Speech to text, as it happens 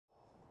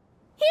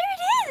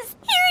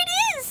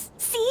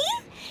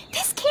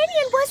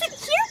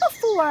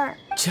power!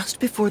 Just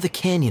before the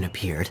canyon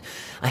appeared,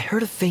 I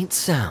heard a faint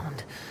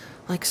sound,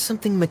 like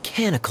something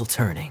mechanical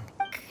turning.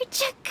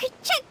 Ka-chuck,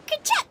 ka-chuck,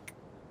 ka-chuck!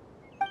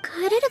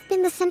 Could it have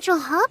been the central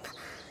hub?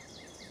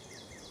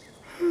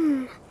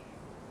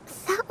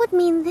 That would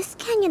mean this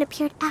canyon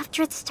appeared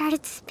after it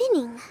started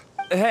spinning.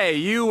 Hey,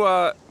 you,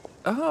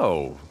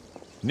 oh.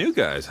 New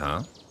guys,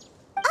 huh?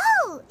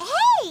 Oh,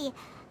 hey!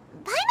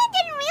 Paimon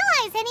didn't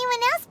realize anyone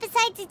else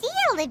besides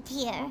Adia lived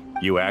here.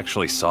 You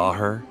actually saw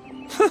her?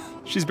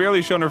 She's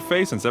barely shown her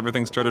face since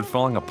everything started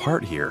falling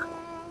apart here.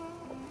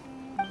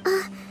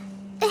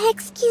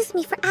 Excuse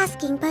me for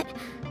asking, but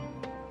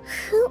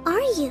who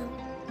are you?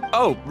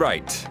 Oh,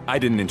 right. I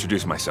didn't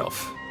introduce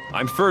myself.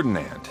 I'm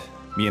Ferdinand.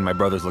 Me and my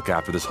brothers look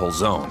after this whole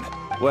zone.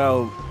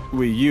 Well,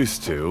 we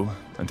used to,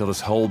 until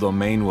this whole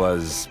domain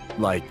was,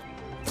 like,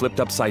 flipped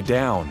upside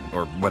down,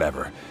 or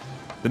whatever.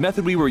 The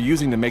method we were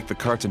using to make the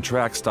carts and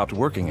tracks stopped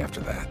working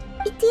after that.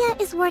 Adia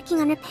is working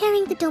on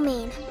repairing the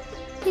domain.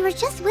 We were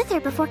just with her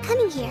before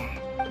coming here.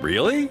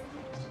 Really?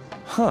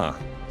 Huh.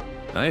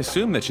 I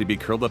assumed that she'd be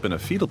curled up in a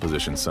fetal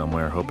position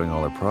somewhere, hoping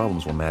all her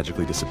problems will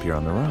magically disappear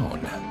on their own.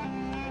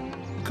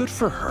 Good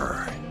for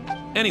her.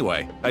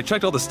 Anyway, I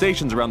checked all the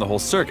stations around the whole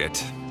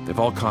circuit. They've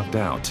all conked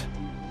out.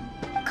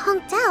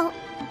 Conked out?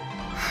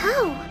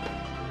 How?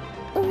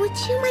 Would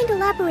you mind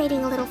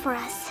elaborating a little for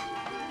us?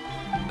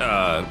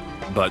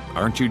 But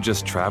aren't you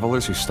just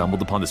travelers who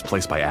stumbled upon this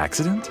place by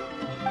accident?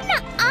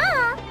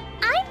 Nuh-uh!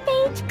 I'm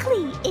Mage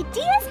Klee,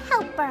 Adia's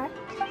helper.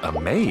 A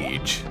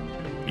mage?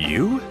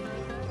 You?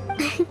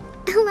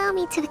 Allow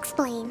me to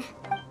explain.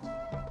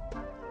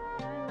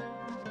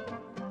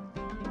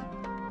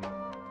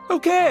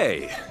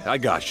 Okay, I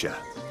gotcha.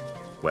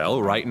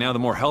 Well, right now the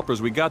more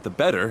helpers we got, the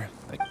better.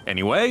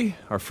 Anyway,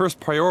 our first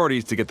priority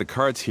is to get the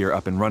carts here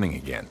up and running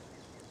again.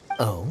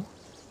 Oh?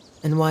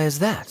 And why is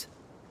that?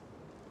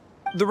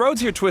 The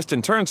roads here twist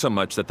and turn so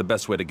much that the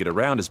best way to get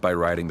around is by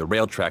riding the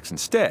rail tracks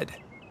instead.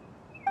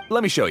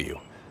 Let me show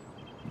you.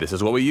 This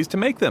is what we used to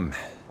make them.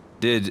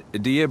 Did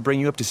Adia bring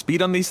you up to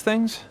speed on these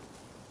things?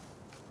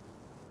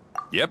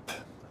 Yep.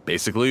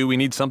 Basically, we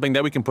need something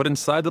that we can put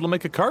inside that'll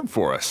make a cart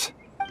for us.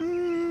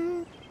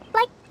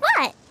 Like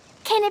what?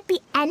 Can it be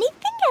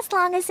anything as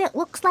long as it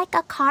looks like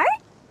a cart?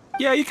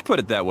 Yeah, you could put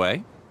it that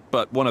way.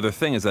 But one other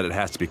thing is that it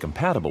has to be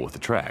compatible with the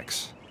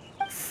tracks.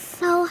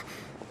 So,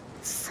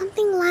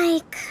 something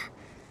like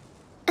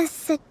a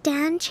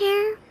sedan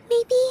chair,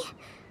 maybe?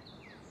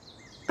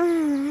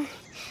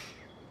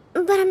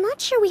 But I'm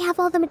not sure we have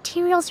all the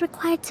materials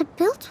required to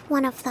build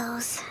one of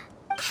those.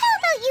 How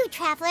about you,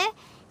 Traveler?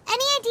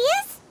 Any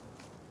ideas?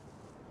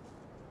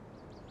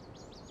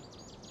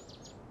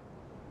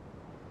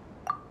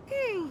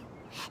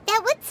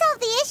 That would solve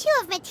the issue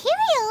of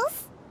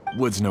materials.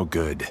 Wood's no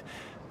good.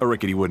 A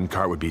rickety wooden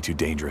cart would be too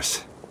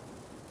dangerous.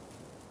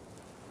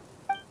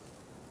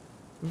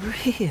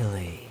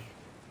 Really?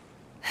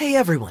 Hey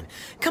everyone,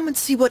 come and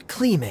see what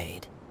Klee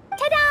made.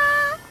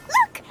 Ta-da!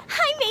 Look!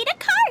 I made a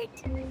cart!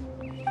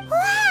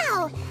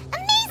 Wow!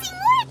 Amazing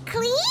work,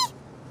 Klee!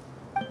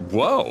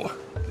 Whoa!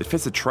 It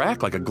fits the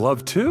track like a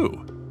glove,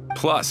 too.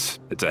 Plus,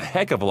 it's a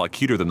heck of a lot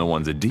cuter than the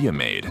ones Adia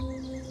made.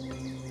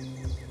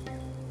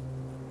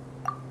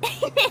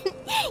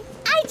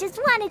 I just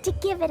wanted to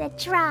give it a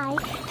try,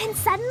 and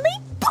suddenly,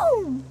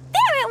 boom!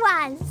 There it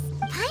was!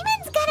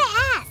 Paimon's gotta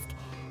ask,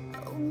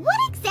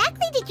 what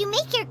exactly did you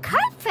make your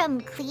cart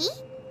from, Klee?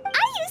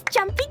 I used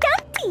Jumpy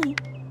Dumpy!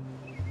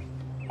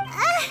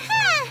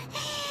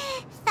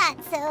 Thought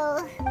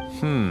so.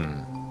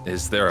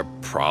 Is there a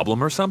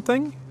problem or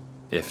something?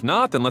 If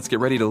not, then let's get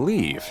ready to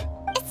leave.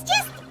 It's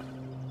just...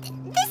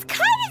 this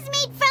cart is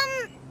made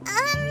from,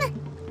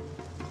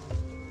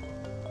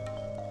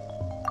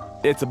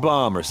 It's a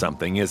bomb or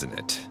something, isn't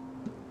it?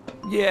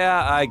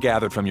 Yeah, I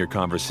gathered from your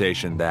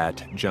conversation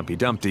that Jumpy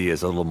Dumpty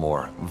is a little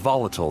more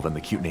volatile than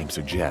the cute name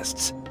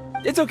suggests.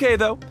 It's okay,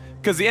 though,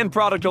 because the end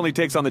product only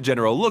takes on the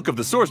general look of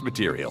the source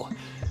material.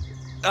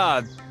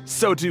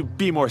 So to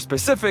be more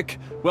specific,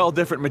 while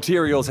different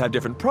materials have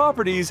different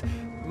properties,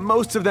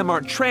 most of them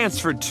aren't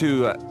transferred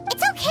to,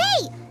 It's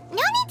okay!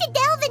 No need to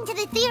delve into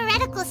the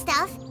theoretical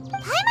stuff.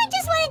 Paimon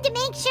just wanted to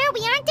make sure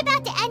we aren't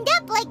about to end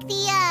up like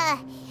the,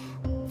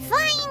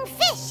 flying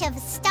fish of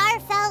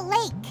Starfell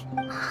Lake.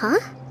 Huh?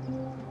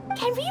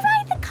 Can we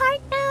ride the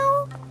cart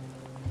now?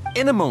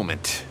 In a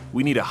moment.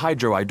 We need a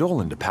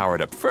hydroidolin to power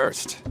it up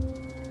first.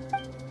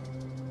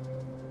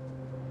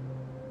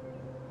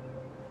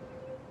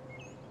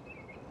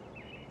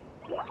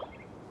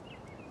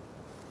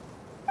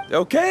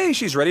 Okay,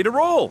 she's ready to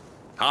roll.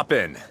 Hop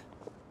in.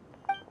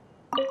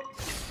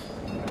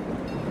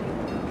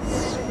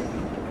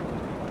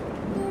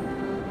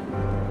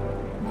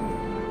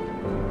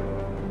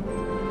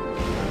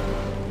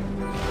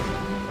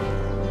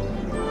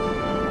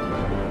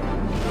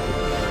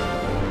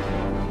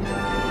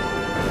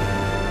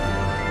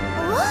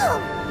 Whoa!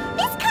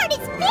 This cart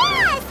is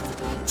fast!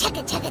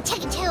 Chugga chugga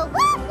chugga choo!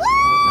 Woo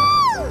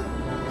woo!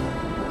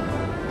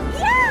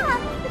 Yeah!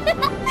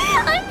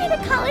 I'm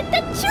gonna call it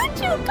the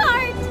choo-choo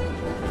cart!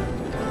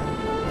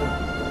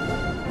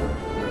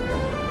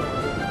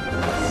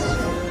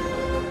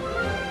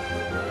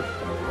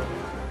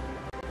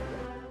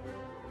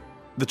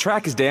 The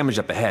track is damaged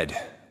up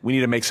ahead. We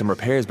need to make some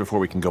repairs before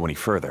we can go any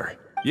further.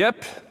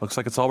 Yep, looks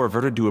like it's all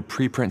reverted to a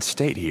preprint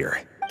state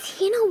here.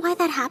 Do you know why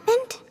that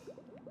happened?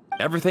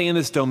 Everything in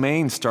this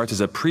domain starts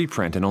as a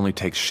preprint and only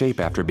takes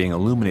shape after being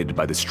illuminated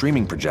by the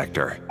streaming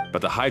projector.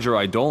 But the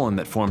hydroidolin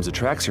that forms the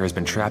tracks here has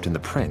been trapped in the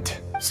print.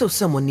 So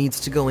someone needs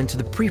to go into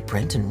the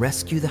preprint and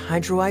rescue the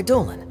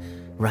hydroidolin,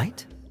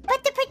 right?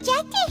 But the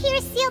projector here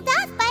is sealed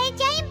off by a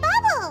giant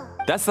bubble.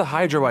 That's the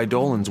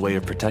hydroidolin's way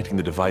of protecting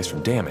the device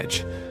from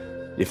damage.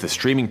 If the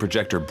streaming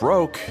projector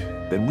broke,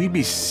 then we'd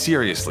be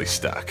seriously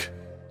stuck.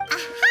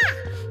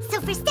 Aha! So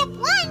for step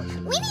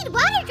 1, we need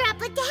Water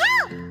Droplet to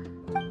help.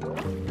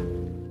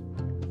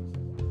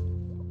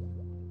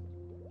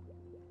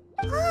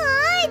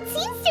 Aw, it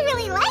seems to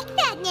really like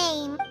that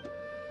name.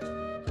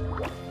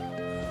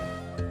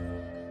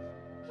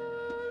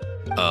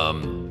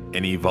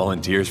 Any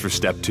volunteers for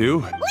step 2?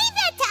 Leave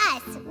that to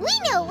us. We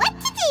know what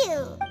to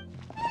do.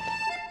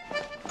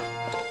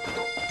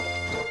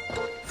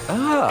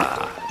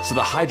 Ah, so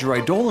the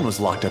hydroidolin was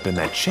locked up in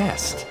that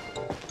chest.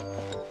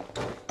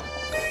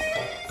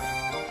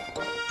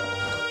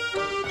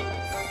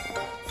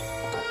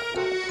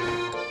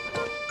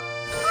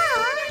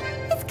 Aw,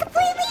 it's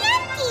completely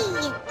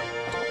empty.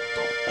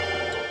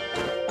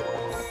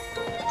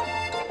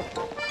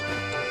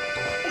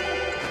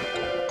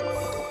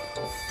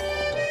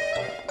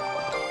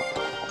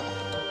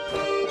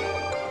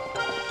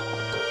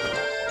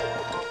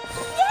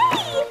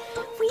 Yay!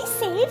 We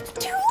saved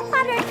 2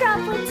 water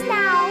droplets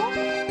now!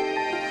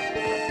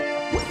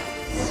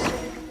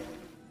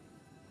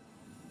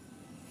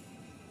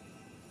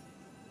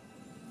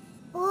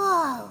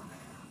 Whoa,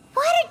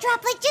 Water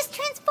Droplet just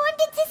transformed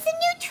into some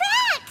new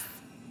tracks.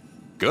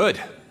 Good.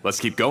 Let's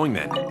keep going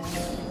then.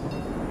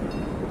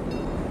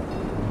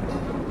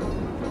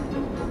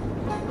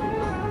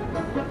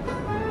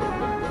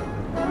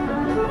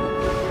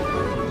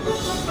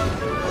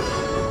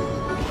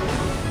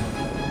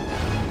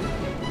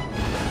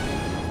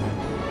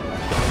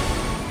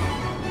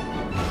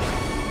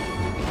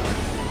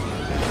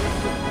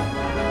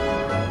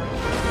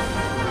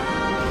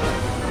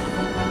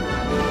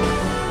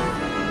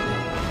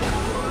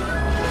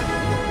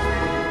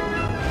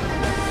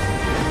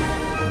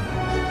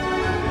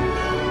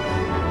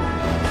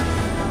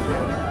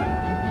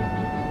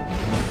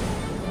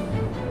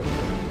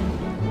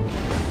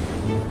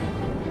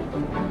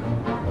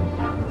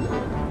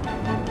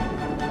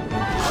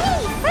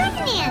 Hey,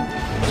 Ferdinand!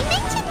 You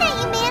mentioned that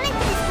you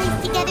managed this place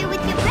together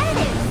with your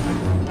brothers.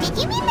 Did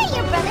you mean that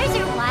your brothers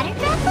are water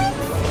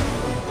droplets?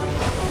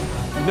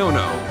 No,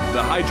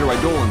 the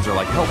hydroidolins are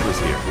like helpers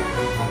here.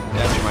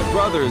 As for my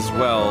brothers,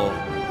 well...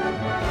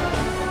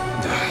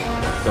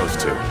 those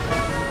two.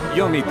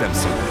 You'll meet them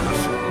soon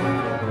enough.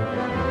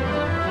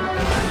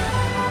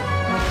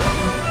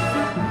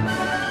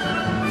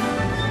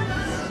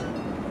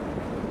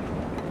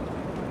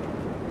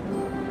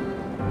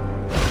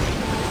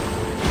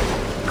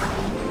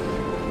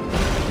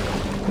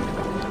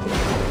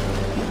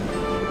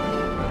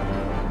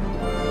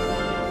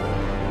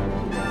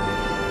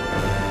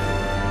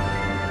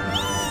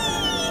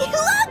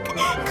 Look!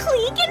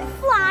 Klee can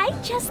fly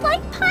just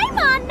like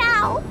Paimon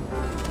now!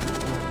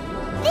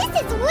 This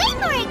is way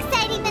more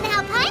exciting than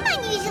how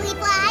Paimon usually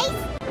flies.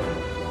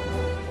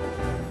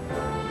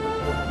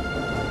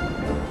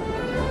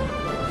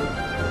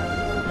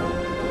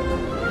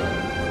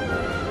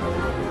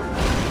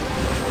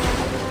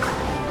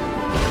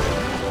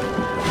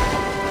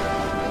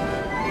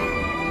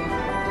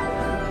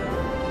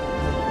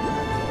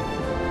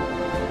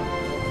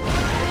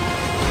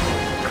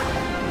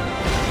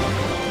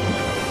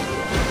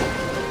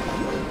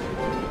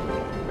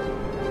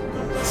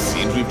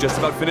 Seems we've just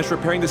about finished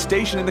repairing the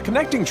station and the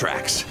connecting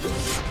tracks.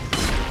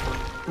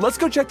 Let's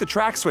go check the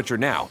track switcher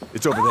now.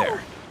 It's over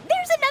there.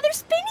 There's another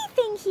spinny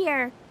thing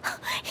here.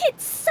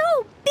 It's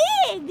so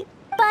big,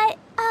 but,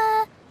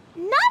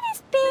 not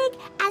as big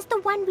as the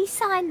one we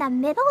saw in the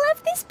middle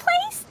of this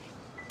place.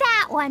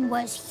 That one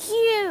was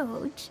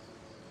huge.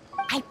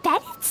 I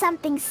bet it's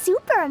something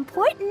super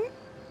important.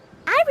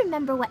 I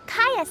remember what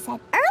Kaya said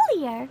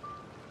earlier.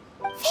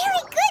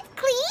 Very good,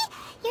 Klee.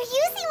 You're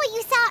using what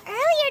you saw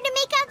earlier to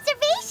make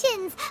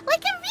observations,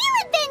 like a real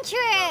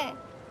adventurer.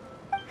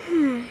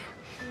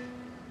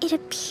 It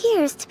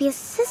appears to be a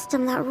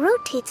system that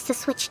rotates to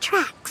switch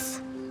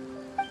tracks.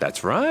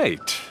 That's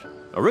right.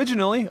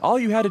 Originally, all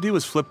you had to do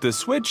was flip this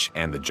switch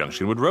and the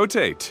junction would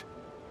rotate.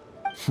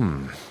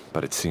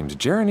 But it seems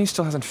Jeremy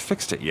still hasn't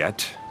fixed it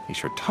yet. He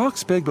sure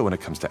talks big, but when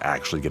it comes to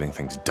actually getting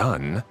things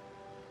done...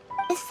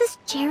 Is this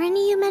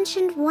Jeremy you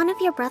mentioned one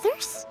of your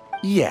brothers?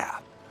 Yeah.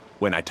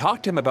 When I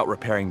talked to him about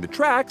repairing the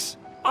tracks,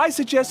 I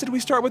suggested we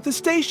start with the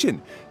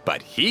station,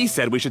 but he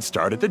said we should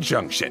start at the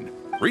junction.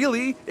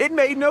 Really, it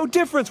made no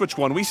difference which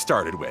one we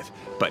started with,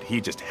 but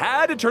he just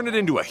had to turn it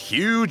into a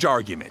huge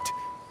argument.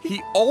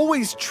 He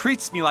always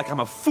treats me like I'm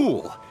a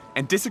fool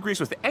and disagrees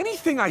with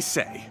anything I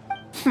say.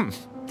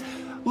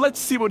 Let's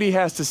see what he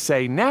has to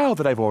say now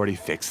that I've already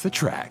fixed the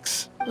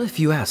tracks. If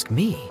you ask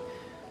me,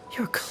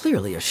 you're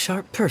clearly a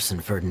sharp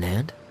person,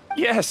 Ferdinand.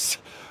 Yes,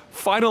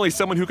 Finally,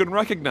 someone who can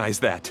recognize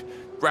that,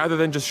 rather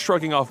than just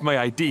shrugging off my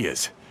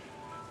ideas.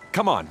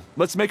 Come on,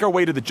 let's make our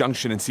way to the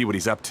junction and see what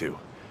he's up to.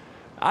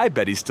 I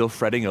bet he's still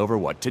fretting over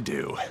what to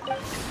do.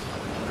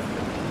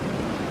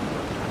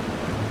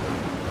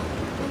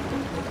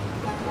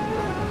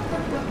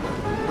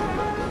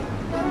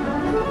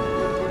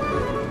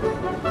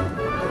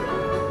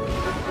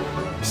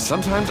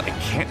 Sometimes I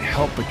can't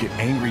help but get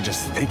angry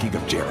just thinking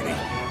of Jeremy.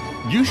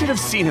 You should have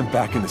seen him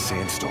back in the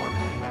sandstorm.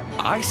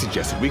 I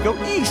suggested we go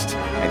east,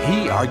 and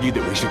he argued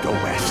that we should go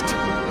west.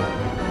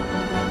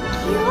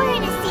 You were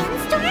in a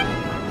sandstorm?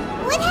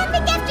 What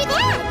happened after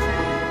that?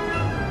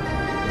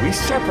 We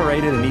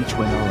separated and each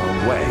went our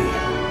own way.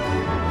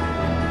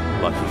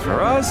 Lucky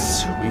for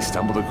us, we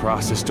stumbled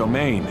across this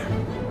domain.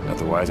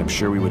 Otherwise, I'm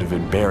sure we would have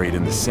been buried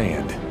in the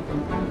sand.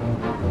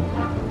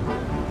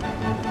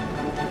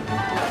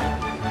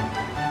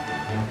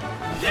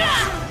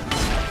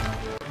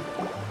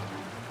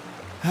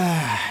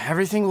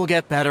 Everything will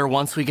get better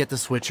once we get the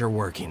switcher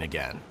working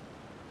again.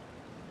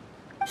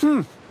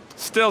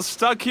 Still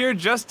stuck here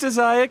just as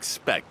I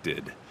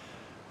expected.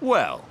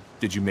 Well,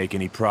 did you make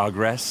any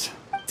progress?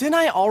 Didn't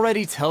I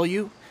already tell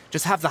you?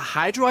 Just have the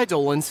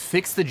hydroidolins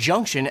fix the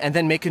junction and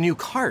then make a new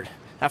cart.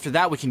 After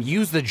that, we can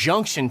use the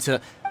junction to...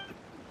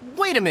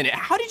 Wait a minute,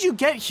 how did you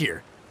get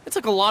here? It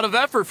took a lot of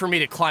effort for me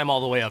to climb all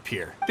the way up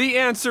here. The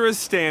answer is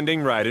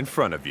standing right in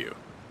front of you.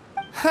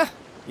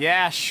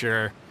 Yeah,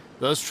 sure.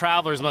 Those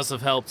travelers must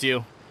have helped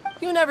you.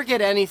 You never get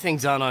anything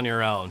done on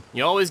your own.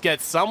 You always get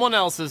someone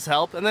else's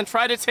help and then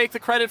try to take the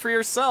credit for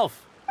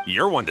yourself.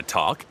 You're one to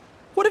talk.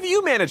 What have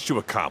you managed to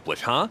accomplish,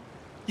 huh?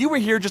 You were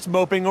here just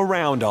moping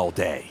around all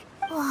day.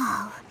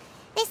 Whoa.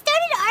 They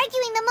started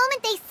arguing the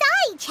moment they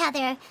saw each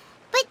other.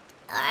 But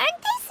aren't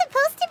they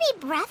supposed to be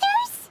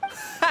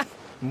brothers?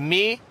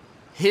 Me?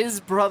 His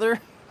brother?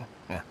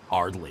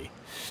 Hardly.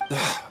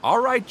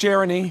 All right,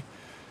 Jeremy.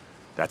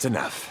 That's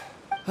enough.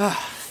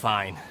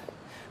 Fine.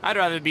 I'd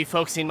rather be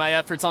focusing my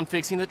efforts on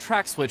fixing the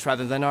track switch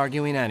rather than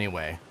arguing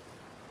anyway.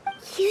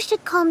 You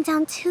should calm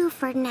down too,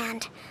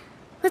 Ferdinand.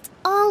 Let's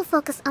all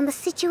focus on the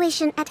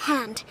situation at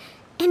hand.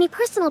 Any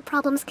personal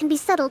problems can be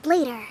settled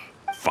later.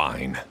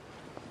 Fine.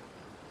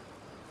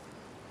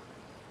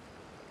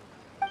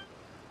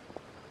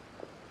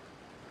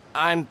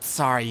 I'm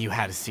sorry you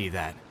had to see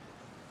that.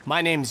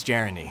 My name's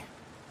Jeremy.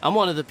 I'm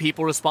one of the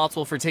people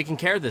responsible for taking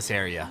care of this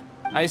area.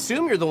 I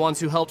assume you're the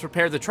ones who helped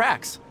repair the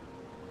tracks.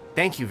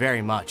 Thank you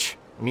very much.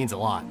 It means a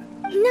lot.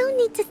 No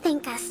need to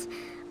thank us.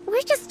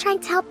 We're just trying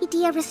to help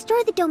Edea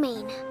restore the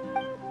domain.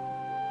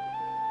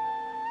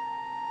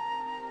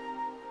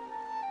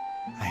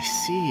 I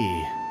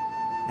see.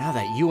 Now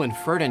that you and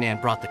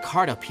Ferdinand brought the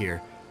cart up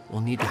here,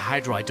 we'll need the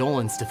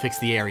hydroidolins to fix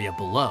the area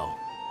below.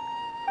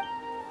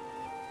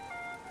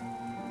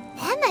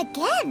 Them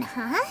again,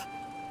 huh?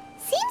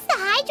 Seems the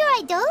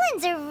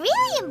hydroidolins are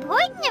really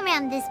important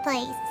around this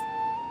place.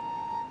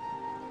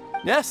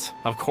 Yes,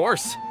 of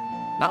course.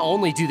 Not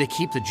only do they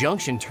keep the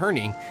junction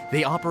turning,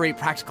 they operate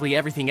practically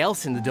everything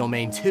else in the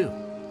domain too.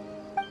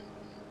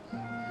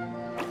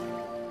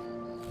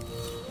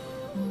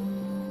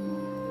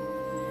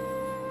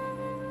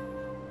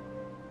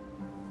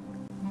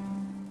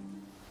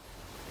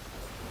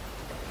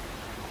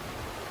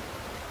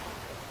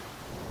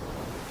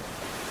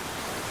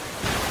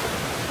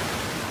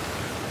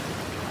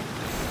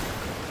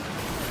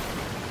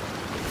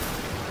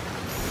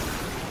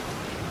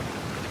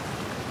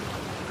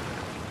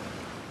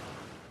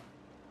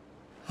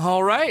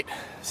 All right.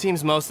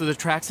 Seems most of the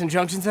tracks and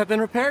junctions have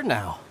been repaired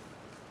now.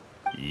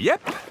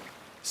 Yep.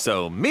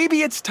 So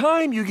maybe it's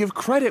time you give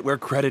credit where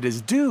credit is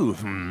due,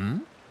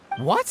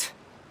 What?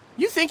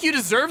 You think you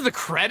deserve the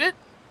credit?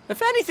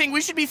 If anything,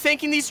 we should be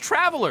thanking these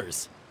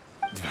travelers.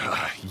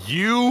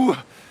 You...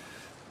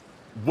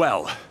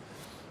 Well,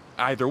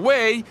 either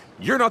way,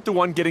 you're not the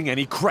one getting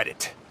any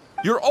credit.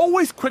 You're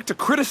always quick to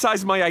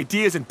criticize my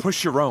ideas and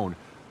push your own,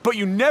 but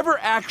you never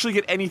actually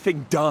get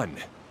anything done.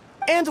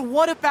 And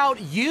what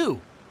about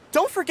you?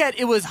 Don't forget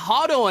it was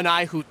Hado and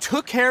I who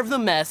took care of the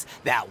mess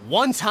that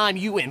one time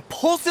you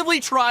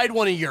impulsively tried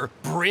one of your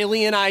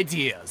brilliant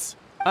ideas.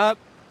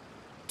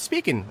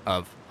 Speaking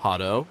of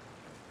Hado,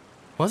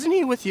 wasn't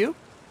he with you?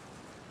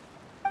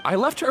 I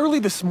left early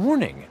this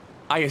morning.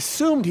 I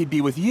assumed he'd be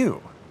with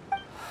you.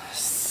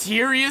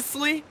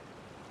 Seriously?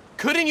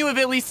 Couldn't you have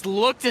at least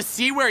looked to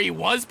see where he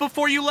was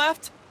before you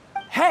left?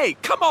 Hey,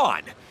 come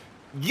on!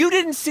 You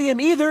didn't see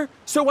him either,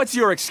 so what's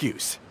your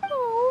excuse?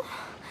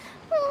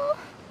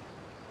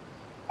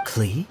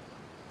 Klee?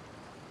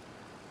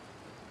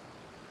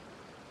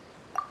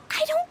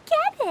 I don't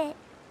get it.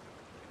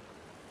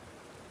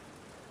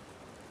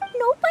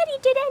 Nobody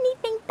did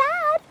anything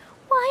bad.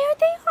 Why are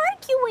they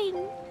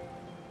arguing?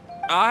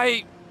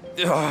 I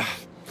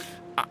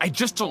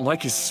just don't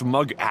like his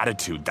smug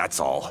attitude, that's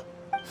all.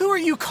 Who are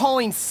you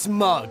calling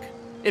smug?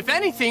 If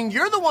anything,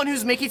 you're the one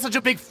who's making such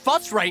a big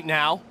fuss right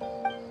now.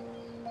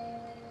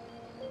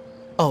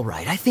 All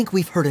right, I think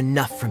we've heard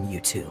enough from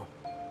you two.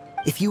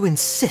 If you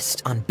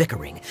insist on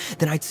bickering,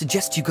 then I'd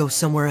suggest you go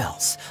somewhere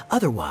else.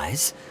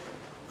 Otherwise,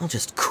 I'll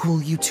just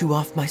cool you two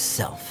off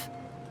myself.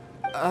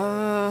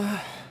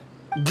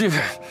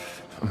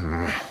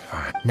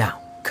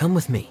 Now, come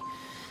with me.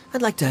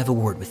 I'd like to have a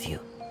word with you.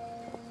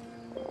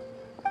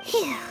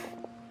 Phew.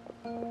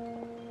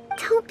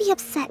 Don't be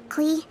upset,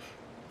 Klee.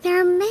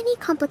 There are many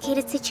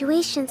complicated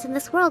situations in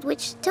this world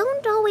which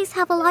don't always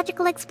have a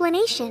logical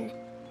explanation.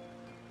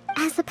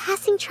 As a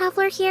passing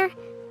traveler here,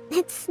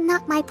 it's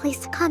not my place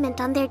to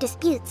comment on their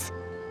disputes.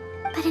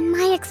 But in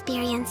my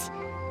experience,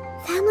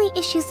 family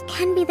issues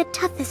can be the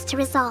toughest to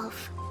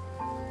resolve.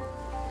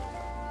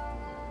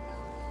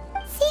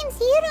 Seems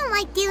you don't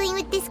like dealing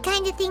with this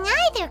kind of thing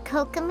either,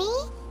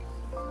 Kokomi.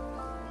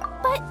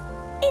 But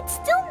it's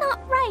still not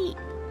right.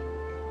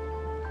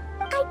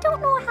 I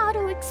don't know how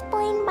to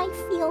explain my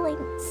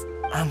feelings.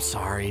 I'm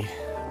sorry.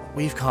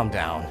 We've calmed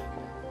down.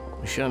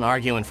 We shouldn't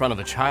argue in front of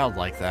a child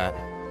like that.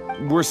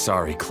 We're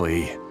sorry,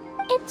 Klee.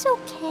 It's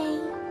okay.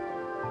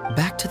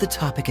 Back to the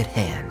topic at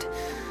hand.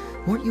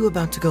 Weren't you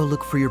about to go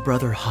look for your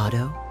brother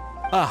Hado?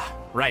 Ah,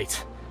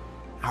 right.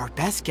 Our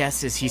best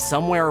guess is he's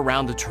somewhere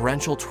around the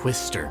torrential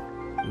twister.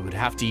 We would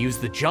have to use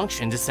the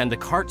junction to send the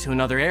cart to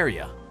another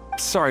area.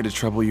 Sorry to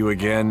trouble you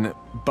again,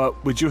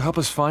 but would you help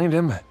us find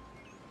him?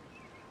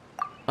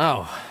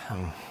 Oh,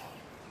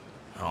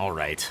 all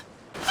right.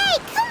 Hey,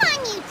 come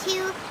on, you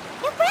two.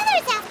 You're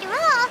brothers after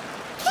all.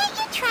 Can't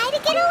you try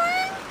to get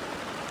along?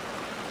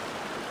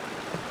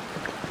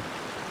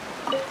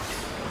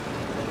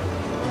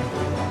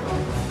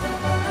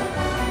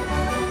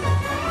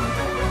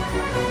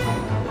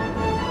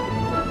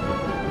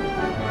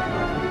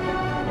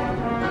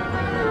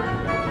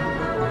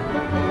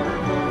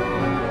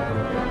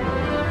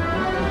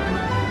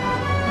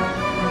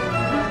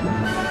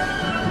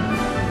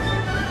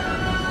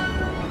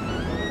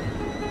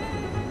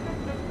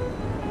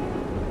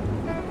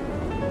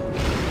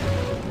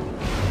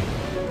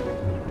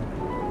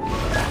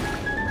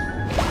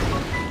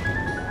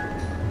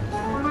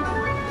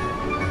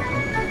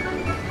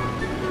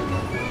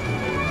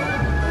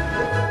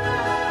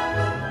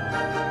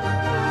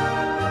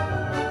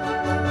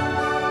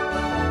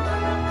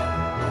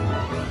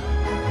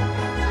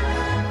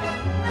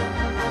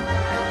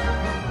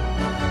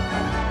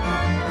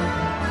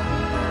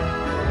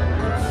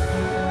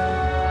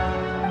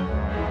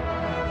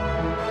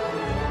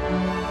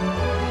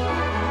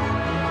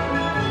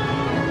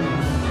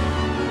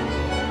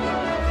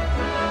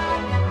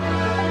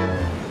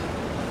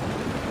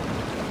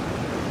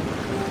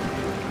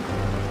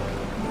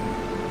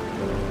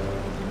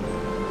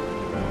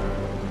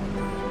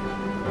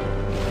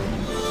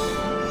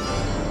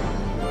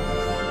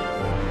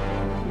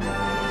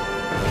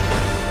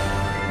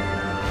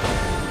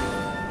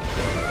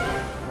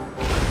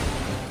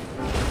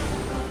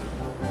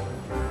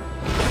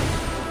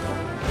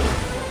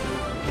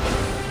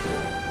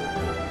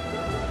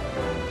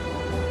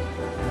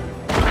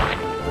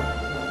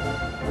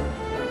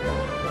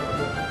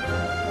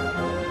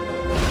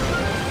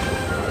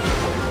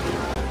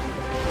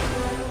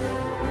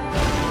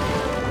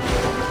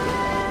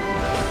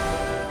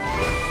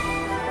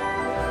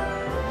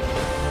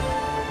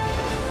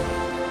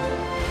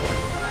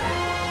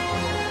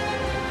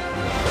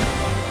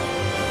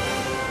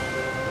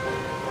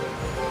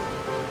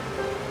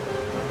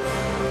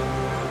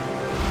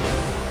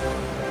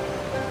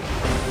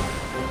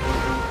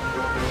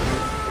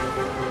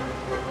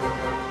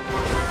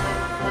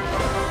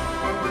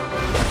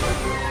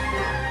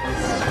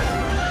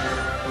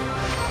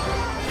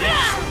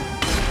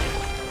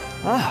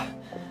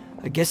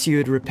 I guess you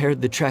had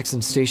repaired the tracks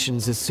and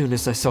stations as soon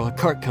as I saw a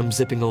cart come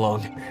zipping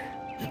along.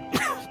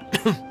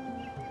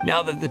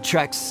 Now that the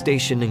tracks,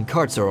 station, and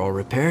carts are all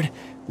repaired,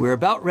 we're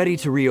about ready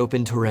to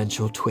reopen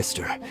Torrential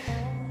Twister.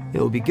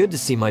 It'll be good to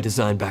see my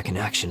design back in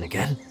action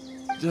again.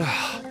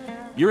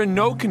 You're in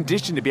no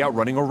condition to be out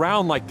running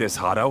around like this,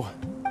 Hado.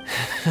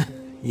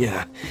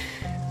 Yeah,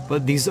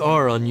 but these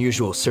are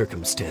unusual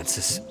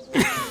circumstances.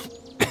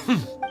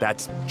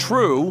 That's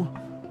true,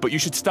 but you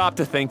should stop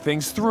to think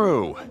things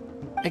through.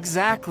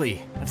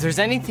 Exactly. If there's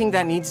anything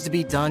that needs to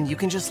be done, you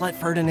can just let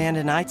Ferdinand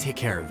and I take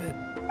care of it.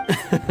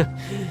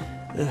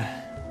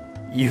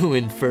 You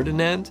and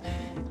Ferdinand?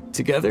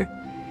 Together?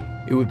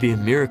 It would be a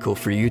miracle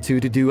for you two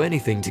to do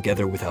anything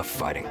together without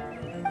fighting.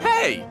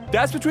 Hey,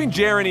 that's between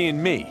Jeremy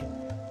and me.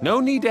 No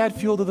need to add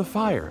fuel to the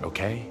fire,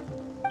 okay?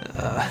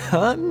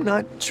 I'm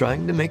not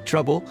trying to make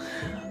trouble.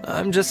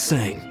 I'm just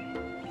saying.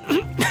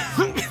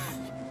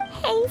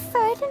 Hey,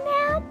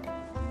 Ferdinand?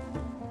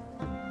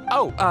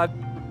 Oh,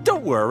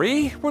 don't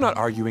worry. We're not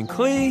arguing,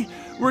 Klee.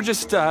 We're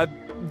just,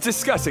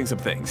 discussing some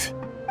things.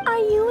 Are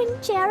you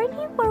and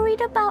Jeremy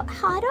worried about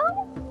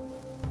Hado?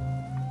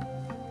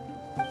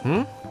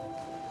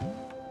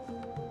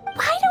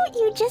 Why don't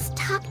you just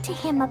talk to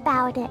him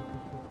about it?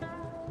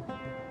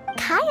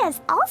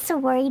 Kaya's also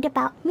worried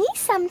about me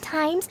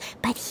sometimes,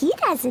 but he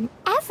doesn't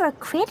ever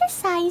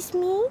criticize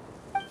me.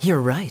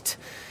 You're right,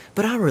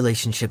 but our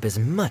relationship is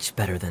much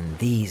better than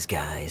these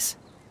guys.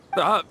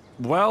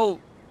 Well,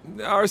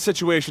 our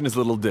situation is a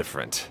little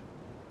different.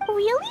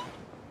 Really?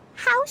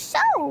 How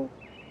so?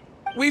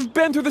 We've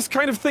been through this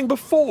kind of thing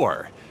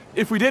before.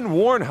 If we didn't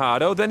warn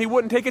Hado, then he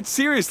wouldn't take it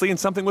seriously and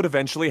something would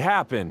eventually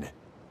happen.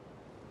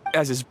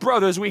 As his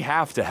brothers, we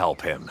have to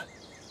help him.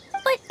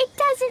 But it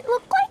doesn't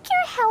look like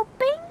you're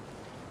helping.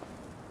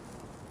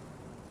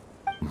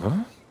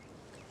 Huh?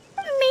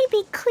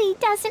 Maybe Klee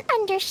doesn't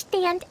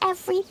understand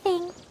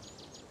everything.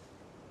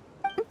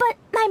 But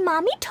my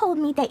mommy told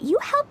me that you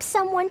help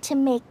someone to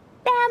make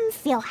them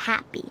feel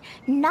happy,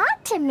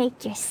 not to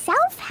make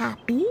yourself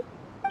happy.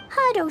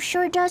 Hado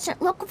sure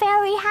doesn't look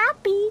very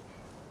happy.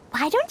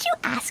 Why don't you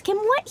ask him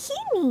what he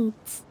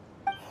needs?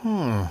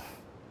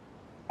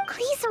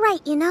 Klee's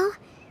right, you know.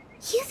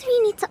 You three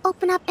need to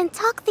open up and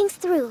talk things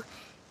through.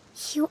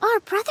 You are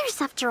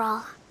brothers after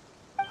all.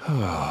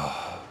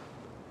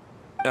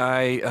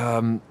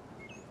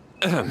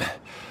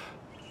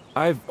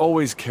 I've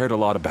always cared a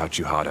lot about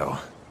you, Hado.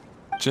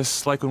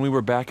 Just like when we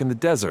were back in the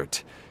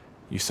desert.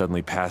 You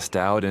suddenly passed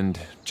out and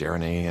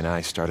Jerene and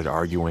I started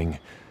arguing.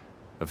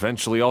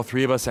 Eventually, all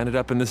three of us ended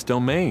up in this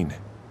domain.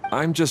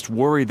 I'm just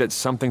worried that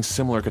something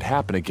similar could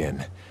happen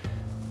again.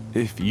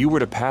 If you were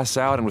to pass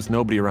out and with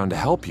nobody around to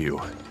help you...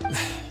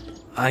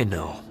 I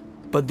know,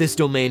 but this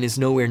domain is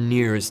nowhere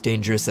near as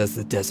dangerous as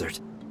the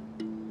desert.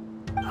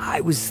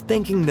 I was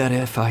thinking that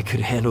if I could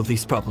handle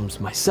these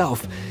problems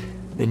myself,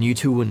 then you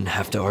two wouldn't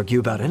have to argue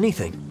about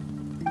anything.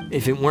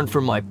 If it weren't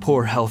for my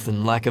poor health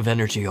and lack of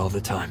energy all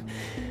the time,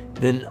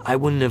 then I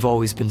wouldn't have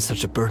always been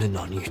such a burden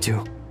on you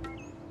two.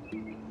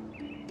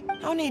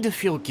 No need to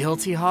feel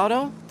guilty,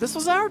 Hado. This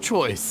was our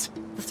choice.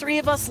 The three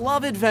of us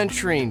love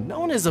adventuring. No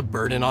one is a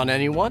burden on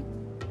anyone.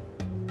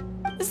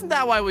 Isn't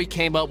that why we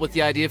came up with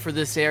the idea for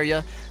this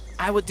area?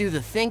 I would do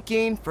the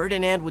thinking,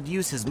 Ferdinand would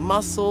use his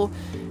muscle,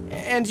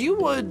 and you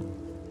would...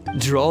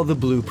 Draw the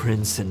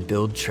blueprints and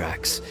build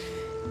tracks.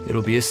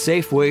 It'll be a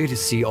safe way to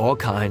see all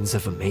kinds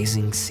of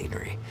amazing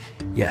scenery.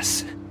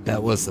 Yes,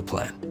 that was the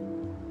plan.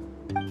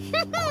 See?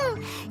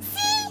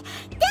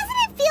 Doesn't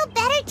it feel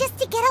better just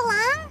to get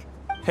along?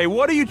 Hey,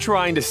 what are you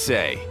trying to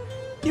say?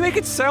 You make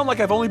it sound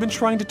like I've only been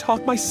trying to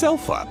talk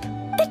myself up.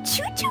 The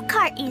choo-choo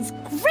cart is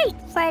great,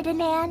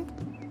 Ferdinand.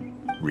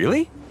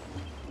 Really?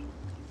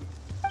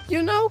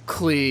 You know,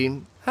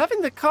 Klee,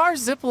 having the car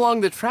zip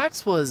along the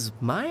tracks was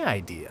my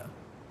idea.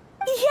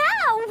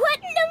 Yeah, what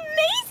an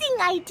amazing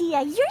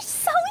idea! You're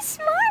so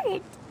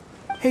smart!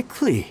 Hey,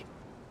 Klee,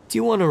 do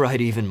you want to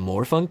ride even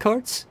more fun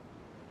carts?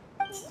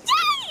 Yay!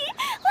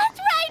 Let's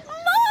ride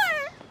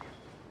more!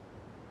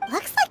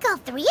 Looks like all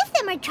three of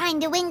them are trying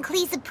to win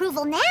Klee's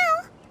approval now.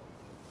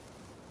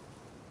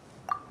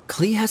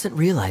 Klee hasn't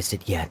realized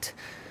it yet,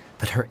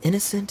 but her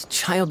innocent,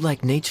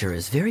 childlike nature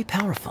is very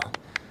powerful.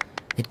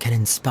 It can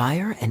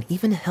inspire and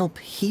even help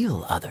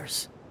heal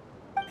others.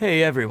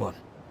 Hey, everyone.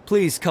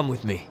 Please come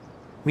with me.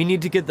 We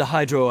need to get the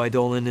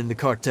hydroidolin in the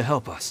cart to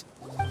help us.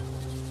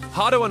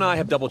 Hado and I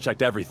have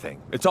double-checked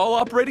everything. It's all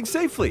operating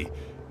safely.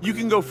 You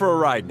can go for a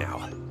ride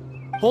now.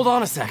 Hold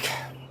on a sec.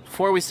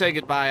 Before we say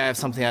goodbye, I have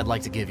something I'd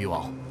like to give you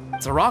all.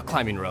 It's a rock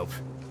climbing rope.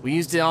 We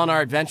used it on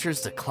our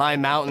adventures to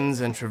climb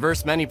mountains and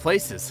traverse many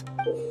places.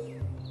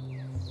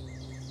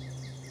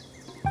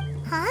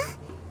 Huh?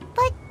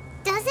 But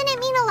doesn't it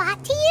mean a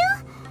lot to you?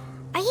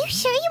 Are you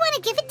sure you want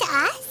to give it to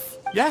us?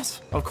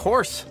 Yes, of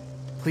course.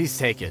 Please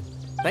take it.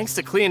 Thanks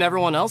to Klee and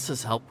everyone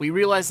else's help, we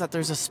realized that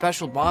there's a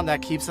special bond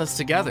that keeps us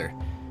together.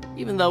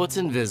 Even though it's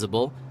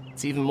invisible,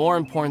 it's even more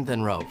important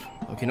than rope.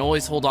 We can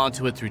always hold on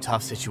to it through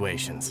tough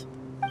situations.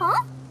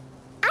 Huh?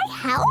 I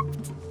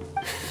helped?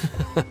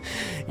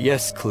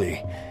 Yes,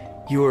 Klee.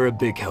 You are a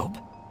big help.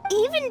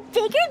 Even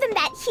bigger than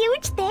that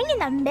huge thing in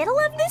the middle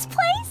of this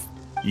place?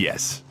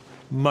 Yes,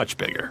 much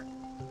bigger.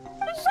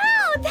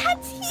 Wow,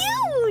 that's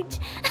huge!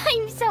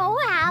 I'm so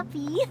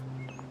happy.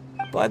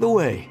 By the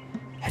way,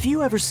 have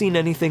you ever seen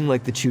anything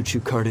like the choo-choo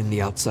cart in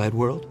the outside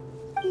world?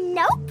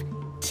 Nope.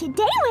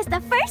 Today was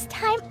the first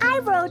time I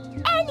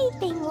rode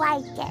anything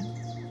like it.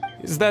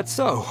 Is that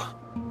so?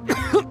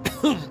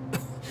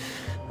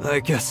 I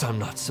guess I'm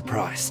not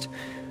surprised.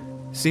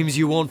 Seems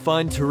you won't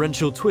find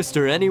Torrential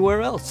Twister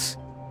anywhere else.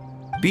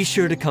 Be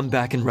sure to come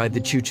back and ride the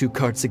choo-choo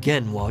carts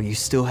again while you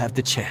still have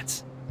the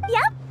chance.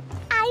 Yep,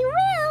 I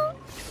will.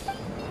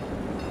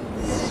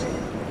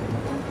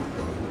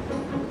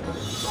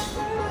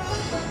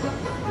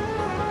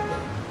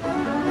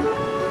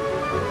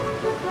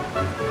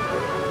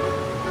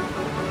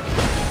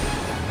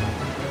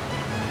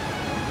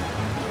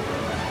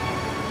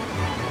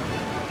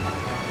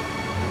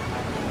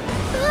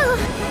 Oh,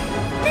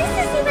 this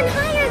is even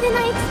higher than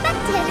I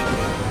expected.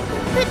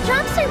 The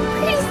drops are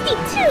pretty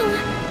steep too.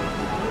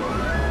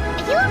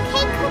 Are you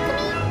okay,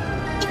 Kokomi?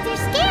 If you're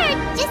scared,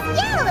 just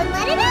yell and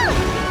let it out.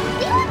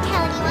 We won't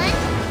tell anyone.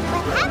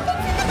 What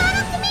happens in the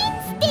bottle domain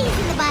stays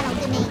in the bottle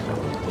domain.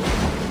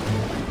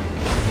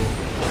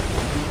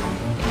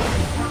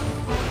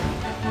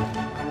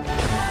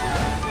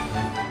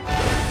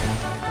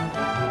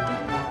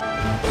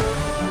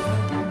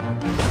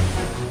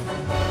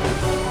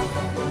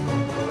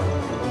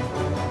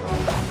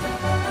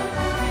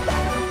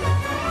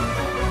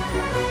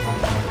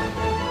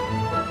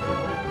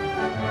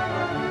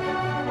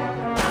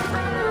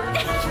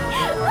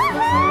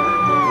 Woohoo!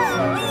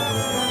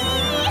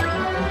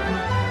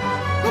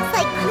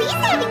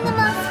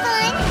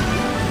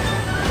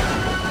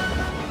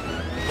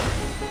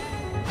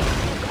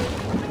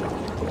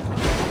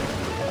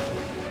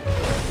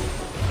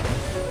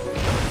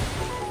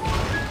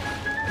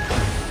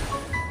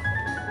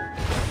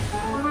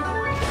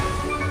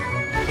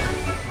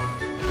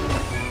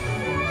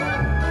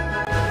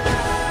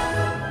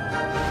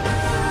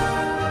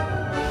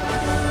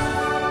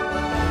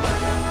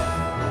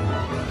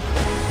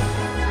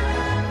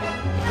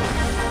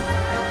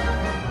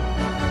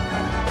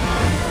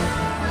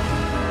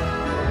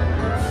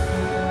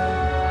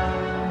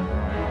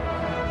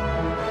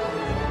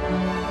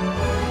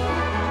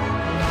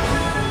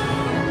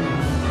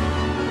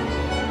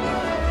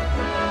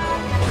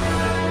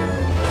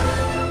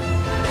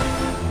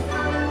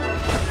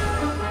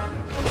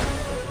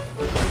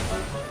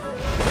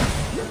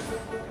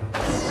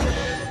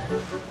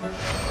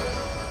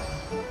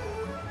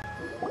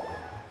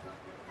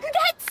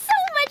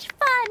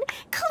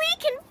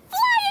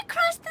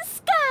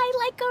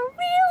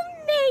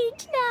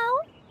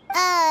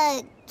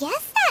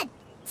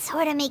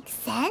 make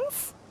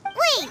sense.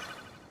 Wait,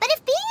 but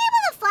if being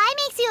able to fly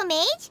makes you a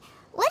mage,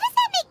 what does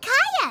that make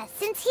Kaya,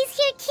 since he's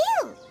here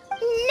too?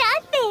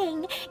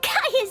 Nothing!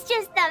 Kaya's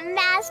just the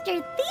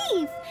master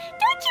thief!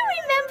 Don't you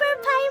remember,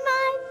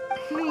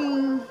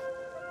 Paimon?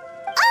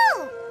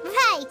 Oh,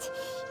 right.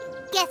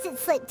 Guess it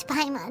slipped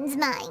Paimon's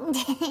mind.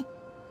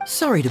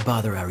 Sorry to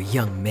bother our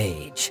young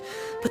mage,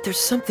 but there's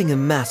something a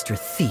master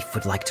thief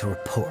would like to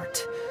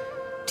report.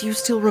 Do you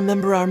still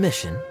remember our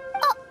mission?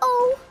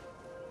 Uh-oh.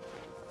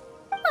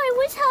 I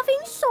was having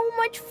so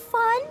much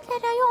fun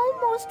that I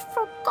almost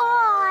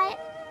forgot.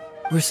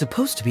 We're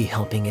supposed to be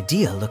helping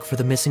Adia look for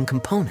the missing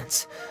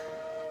components.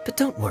 But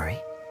don't worry,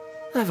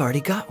 I've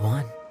already got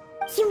one.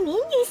 You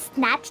mean you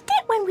snatched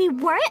it when we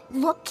weren't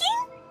looking?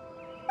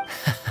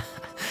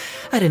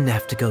 I didn't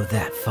have to go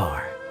that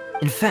far.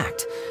 In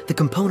fact, the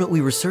component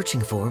we were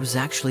searching for was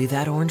actually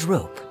that orange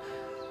rope.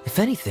 If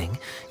anything,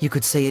 you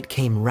could say it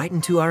came right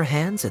into our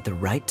hands at the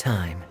right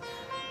time.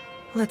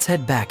 Let's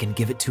head back and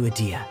give it to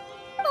Adia.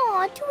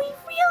 Aw, do we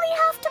really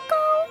have to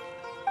go?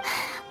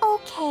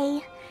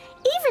 Okay.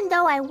 Even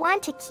though I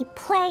want to keep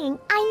playing,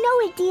 I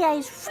know Adia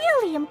is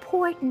really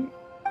important.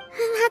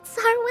 That's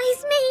our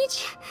wise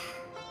mage.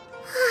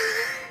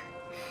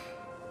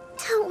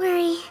 Don't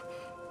worry.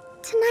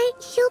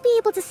 Tonight, you'll be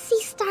able to see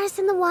stars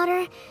in the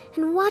water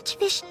and watch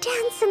fish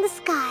dance in the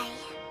sky.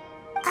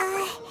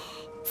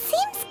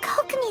 Seems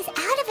Kokomi's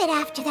out of it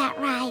after that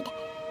ride.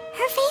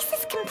 Her face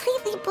is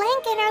completely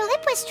blank and her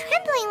lip was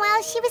trembling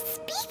while she was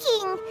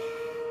speaking.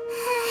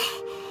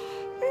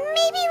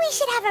 Maybe we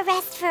should have a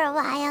rest for a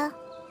while.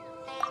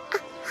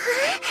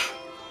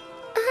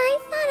 I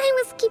thought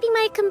I was keeping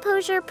my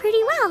composure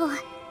pretty well.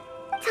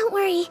 Don't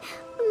worry,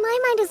 my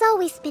mind is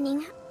always spinning.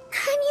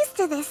 I'm used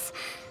to this.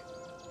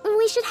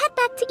 We should head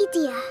back to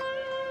Idia.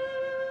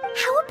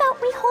 How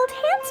about we hold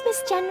hands,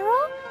 Miss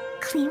General?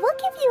 Klee will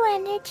give you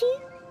energy.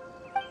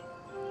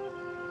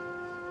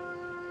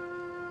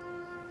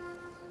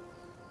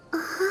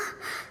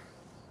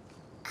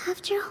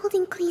 After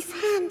holding Klee's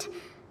hand,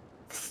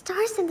 the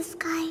stars in the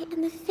sky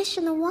and the fish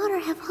in the water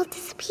have all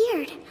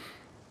disappeared.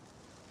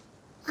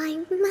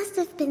 I must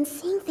have been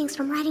seeing things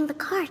from riding the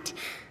cart.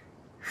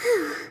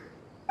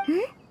 What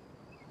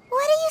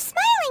are you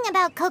smiling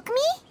about,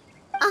 Kokomi?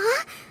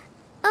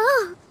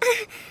 Oh.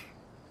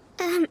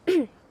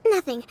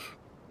 Nothing.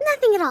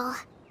 Nothing at all.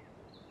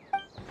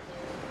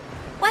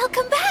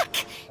 Welcome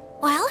back!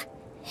 Well,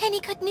 any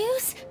good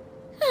news?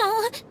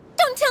 Oh,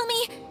 don't tell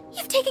me!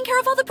 You've taken care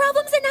of all the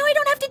problems and now I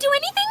don't have to do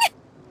anything?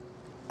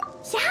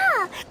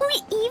 Yeah,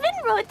 we even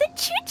rode the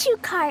choo-choo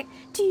cart.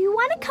 Do you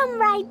want to come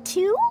ride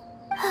too?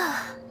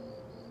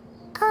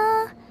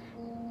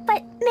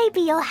 But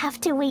maybe you'll have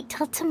to wait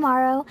till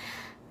tomorrow.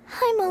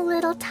 I'm a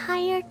little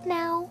tired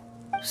now.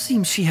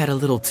 Seems she had a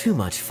little too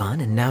much fun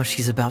and now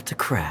she's about to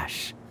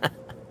crash.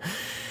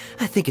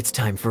 I think it's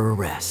time for a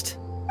rest.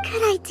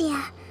 Good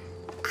idea.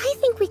 I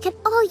think we could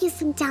all use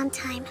some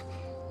downtime.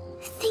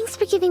 Thanks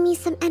for giving me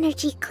some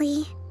energy,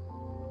 Klee.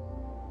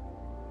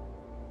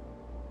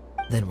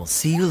 Then we'll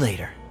see you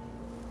later.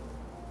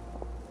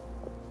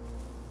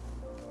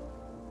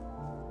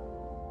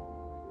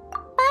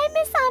 Bye,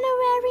 Miss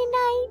Honorary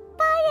Knight.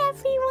 Bye,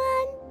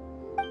 everyone.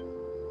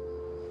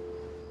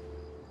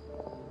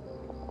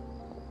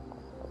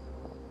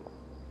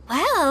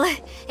 Well,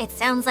 it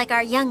sounds like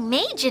our young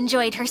mage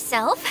enjoyed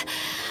herself.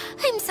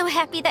 I'm so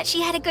happy that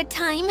she had a good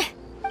time.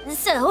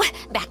 So,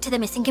 back to the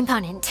missing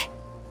component.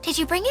 Did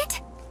you bring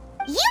it?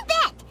 You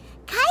bet!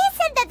 Kaya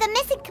said that the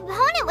missing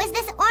component was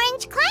this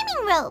orange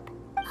climbing rope.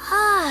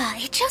 Ah,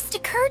 it just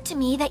occurred to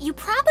me that you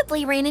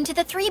probably ran into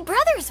the three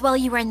brothers while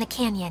you were in the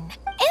canyon.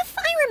 If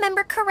I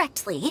remember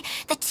correctly,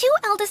 the two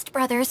eldest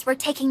brothers were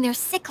taking their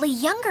sickly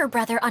younger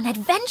brother on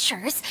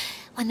adventures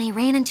when they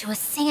ran into a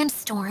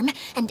sandstorm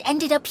and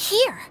ended up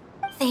here.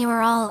 They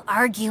were all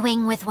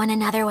arguing with one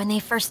another when they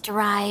first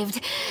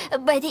arrived,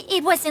 but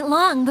it wasn't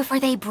long before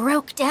they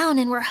broke down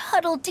and were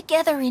huddled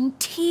together in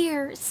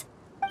tears.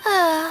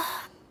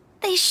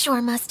 They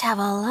sure must have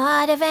a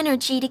lot of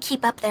energy to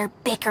keep up their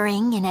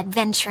bickering and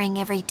adventuring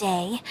every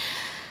day.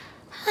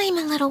 I'm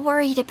a little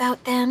worried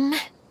about them,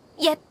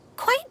 yet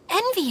quite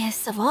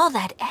envious of all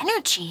that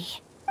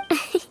energy.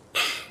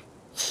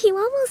 You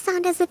almost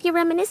sound as if you're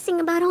reminiscing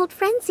about old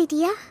friends,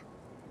 Idia.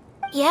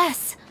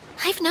 Yes,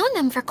 I've known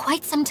them for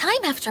quite some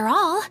time after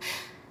all,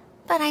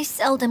 but I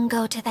seldom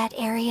go to that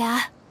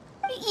area.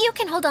 You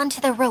can hold on to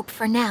the rope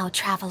for now,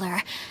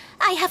 Traveler.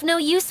 I have no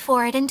use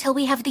for it until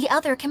we have the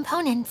other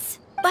components.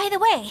 By the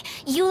way,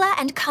 Eula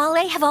and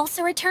Kale have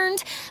also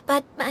returned,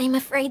 but I'm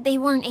afraid they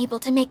weren't able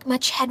to make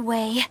much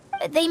headway.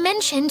 They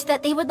mentioned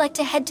that they would like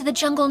to head to the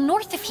jungle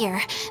north of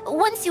here,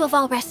 once you have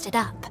all rested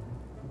up.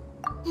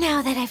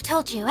 Now that I've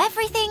told you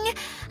everything,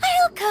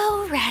 I'll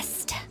go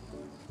rest.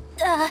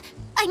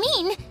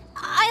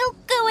 I'll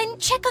go and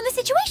check on the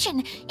situation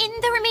in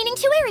the remaining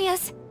two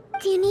areas.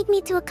 Do you need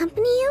me to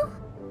accompany you?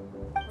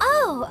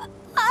 Oh,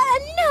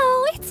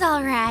 no, it's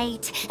all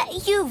right.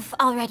 You've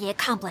already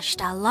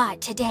accomplished a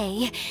lot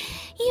today.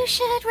 You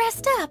should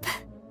rest up.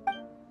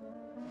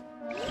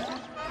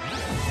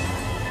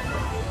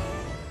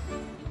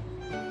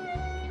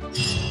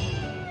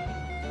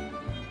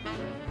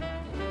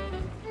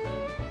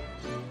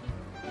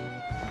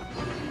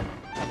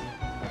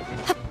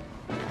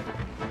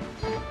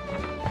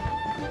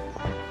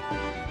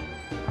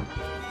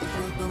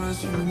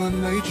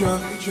 human nature.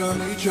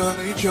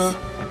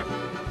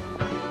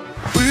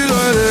 We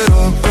light it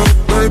up,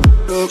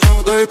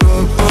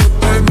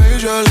 they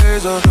major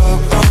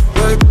laser.